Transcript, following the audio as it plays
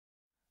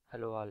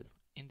Hello all.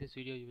 In this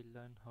video you will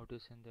learn how to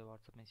send a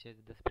WhatsApp message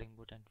with the Spring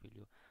Boot and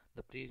Twilio.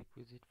 The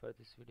prerequisite for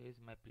this video is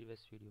my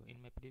previous video.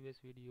 In my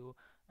previous video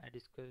I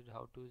discussed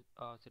how to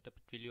set up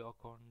a Twilio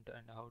account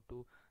and how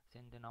to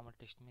send the normal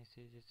text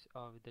messages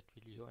with the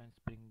Twilio and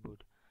Spring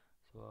Boot.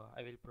 So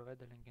I will provide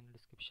the link in the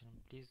description.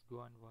 Please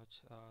go and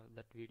watch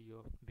that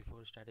video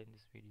before starting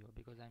this video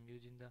because I am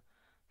using the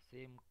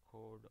same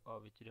code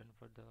which done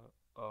for the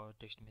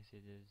text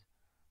messages.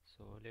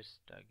 So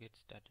let's get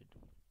started.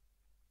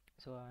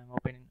 So I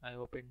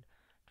opened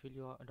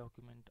Twilio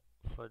document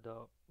for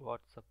the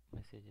WhatsApp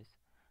messages,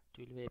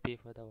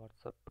 Twilioapi for the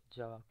WhatsApp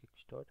Java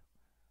Quickstart.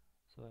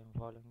 So I'm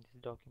following this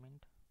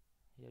document.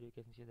 Here you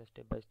can see the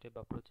step-by-step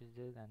approach is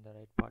there, and the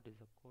right part is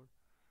the code.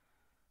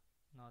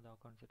 Now the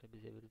account setup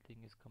is everything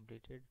is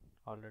completed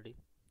already.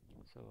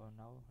 So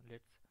now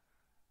let's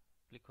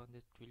click on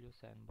the Twilio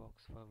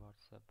Sandbox for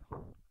WhatsApp,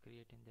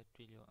 creating the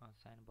Twilio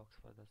Sandbox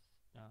for the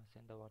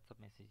send the WhatsApp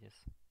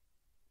messages.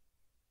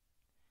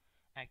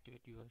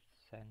 Activate your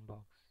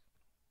Sandbox.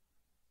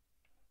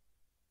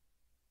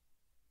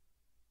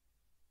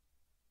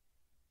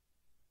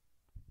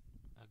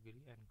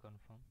 Agree and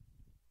confirm.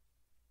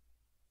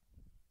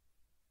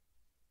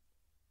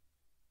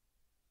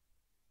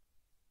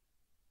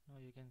 Now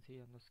you can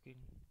see on the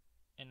screen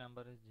a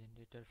number is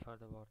generated for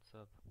the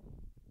WhatsApp.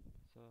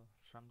 So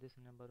from this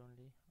number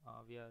only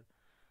we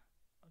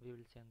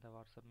will send the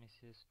WhatsApp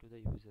message to the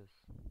users.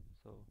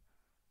 So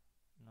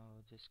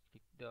now just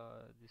click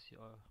this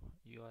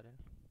URL,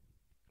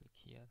 click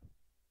here.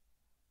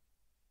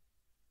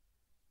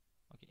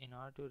 Okay, in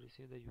order to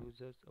receive the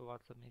users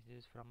WhatsApp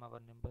messages from our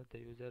number, the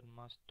user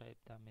must type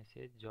the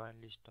message join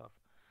list of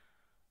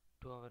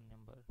to our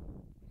number.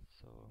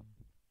 So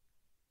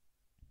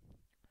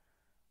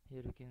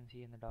here you can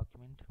see in the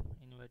document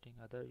inviting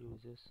other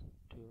users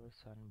to your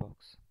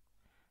sandbox.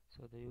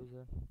 So the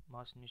user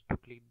must need to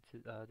click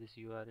this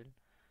URL.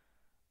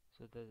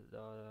 So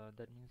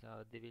that means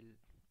they will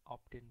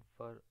opt in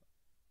for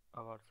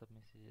our WhatsApp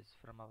messages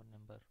from our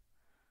number.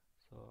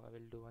 So I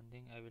will do one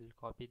thing, I will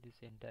copy this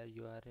entire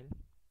URL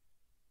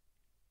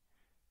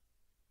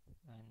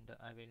and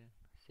I will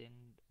send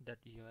that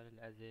URL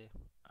as a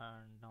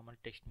normal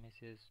text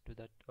message to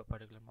that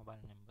particular mobile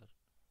number,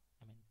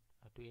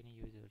 to any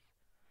users.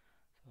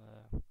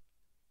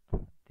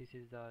 So this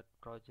is the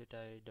project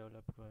I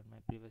developed in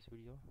my previous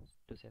video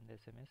to send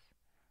SMS.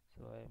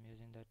 So I am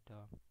using that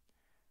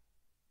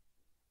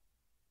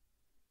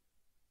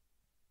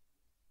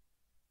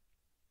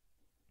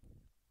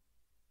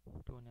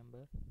two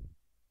number.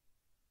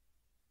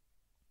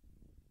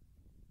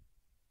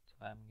 So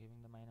I am giving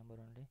my number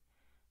only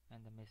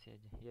and the message.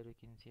 Here you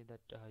can see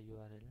that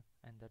URL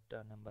and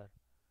that number,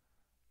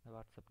 the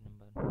WhatsApp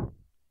number.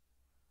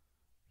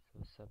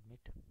 So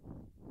submit.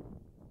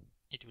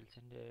 It will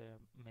send a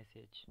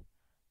message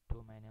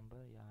to my number.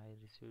 Yeah, I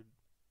received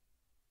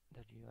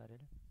that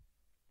URL.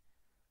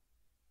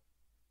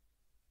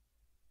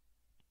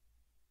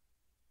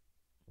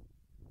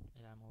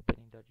 Yeah, I'm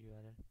opening that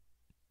URL.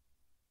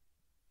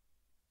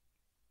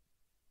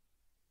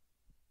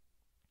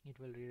 It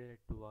will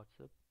redirect to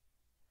WhatsApp.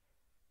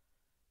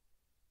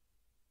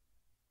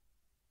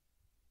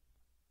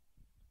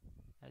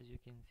 As you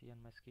can see on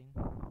my screen,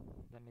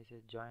 the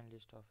message join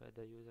list of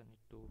the user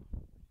need to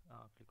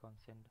click on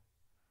send.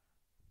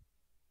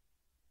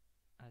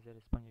 As a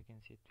response, you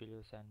can see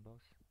Twilio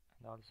Sandbox,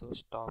 and also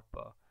stop.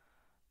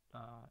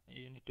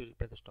 You need to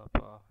press the stop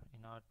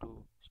in order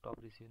to stop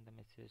receiving the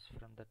message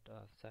from that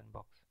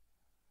sandbox.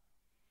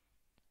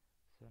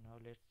 So now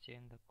let's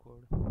change the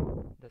code.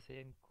 The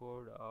same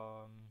code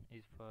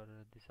is for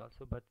this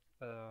also, but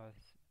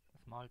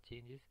small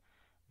changes.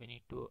 We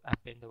need to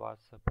append the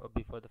WhatsApp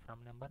before the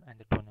from number and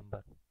the to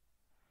number.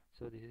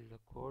 So this is the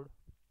code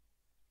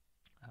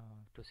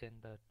to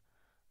send the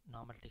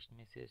normal text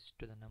message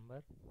to the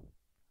number.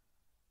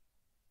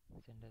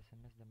 Send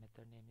SMS. The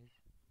method name is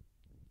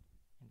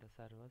in the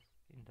servers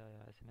in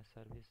the SMS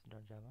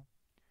service.java.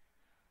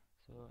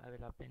 So I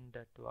will append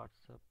that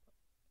WhatsApp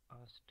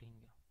string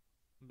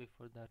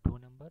before the to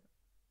number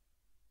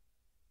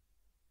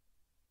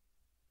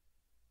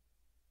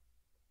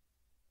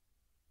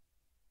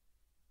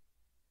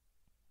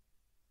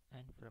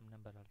and from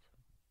number also.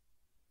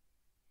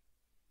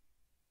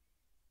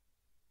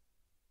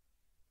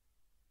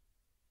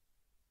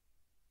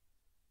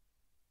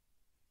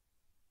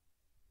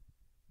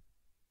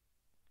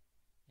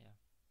 Yeah,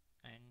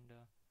 and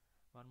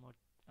one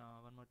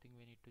more thing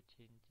we need to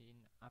change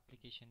in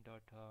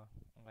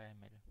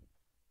application.yml.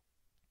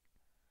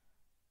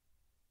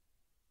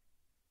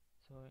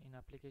 So in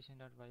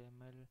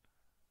application.yml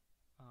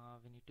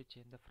we need to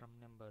change the from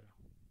number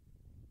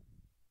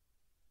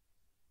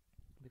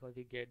because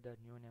we get the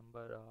new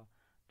number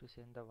to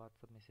send the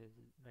WhatsApp message,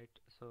 right?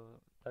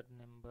 So that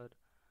number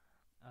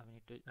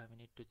we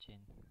need to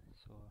change.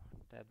 So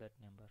type that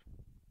number.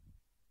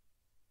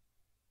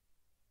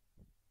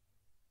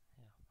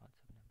 Yeah,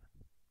 WhatsApp number.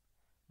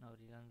 Now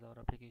rerun our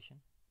application.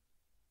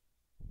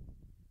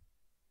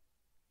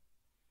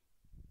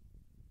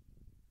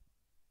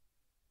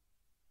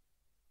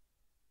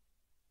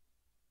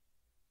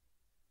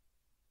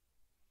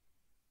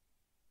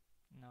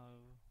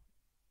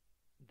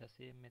 The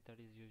same method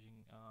is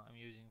I'm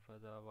using for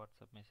the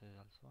WhatsApp message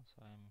also. So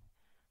I'm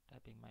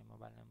typing my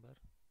mobile number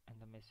and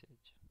the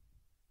message.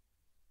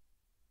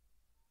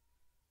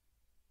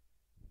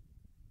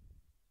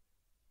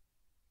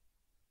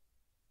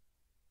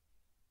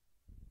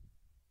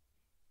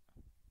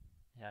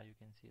 Yeah, you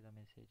can see the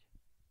message,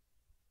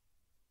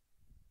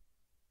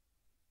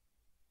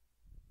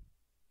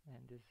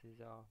 and this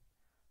is a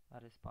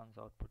response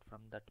output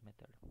from that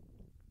method.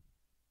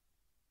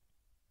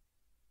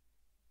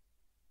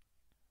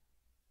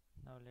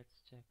 Now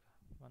let's check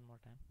one more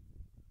time.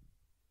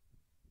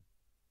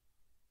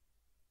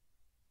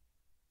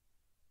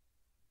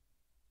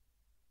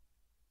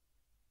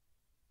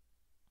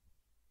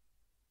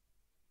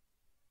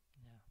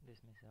 Yeah,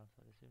 this message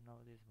also received. Now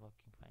this is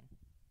working fine.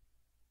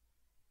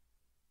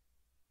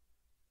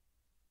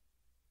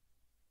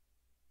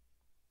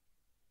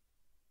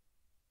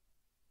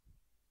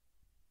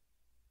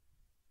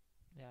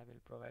 Yeah, I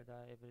will provide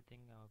everything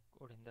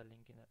code in the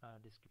link in the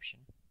description.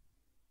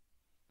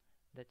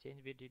 The change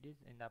we did is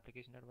in the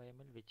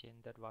application.yml we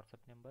changed that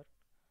WhatsApp number,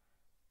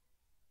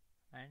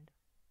 and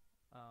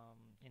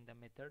in the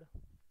method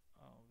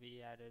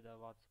we added a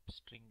WhatsApp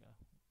string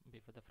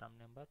before the from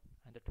number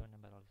and the to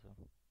number also.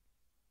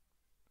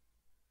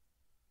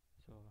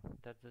 So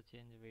that's the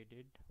change we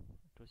did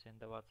to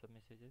send the WhatsApp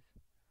messages.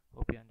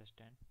 Hope you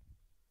understand.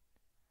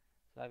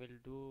 So I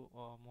will do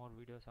more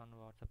videos on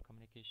WhatsApp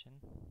communication.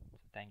 So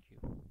thank you.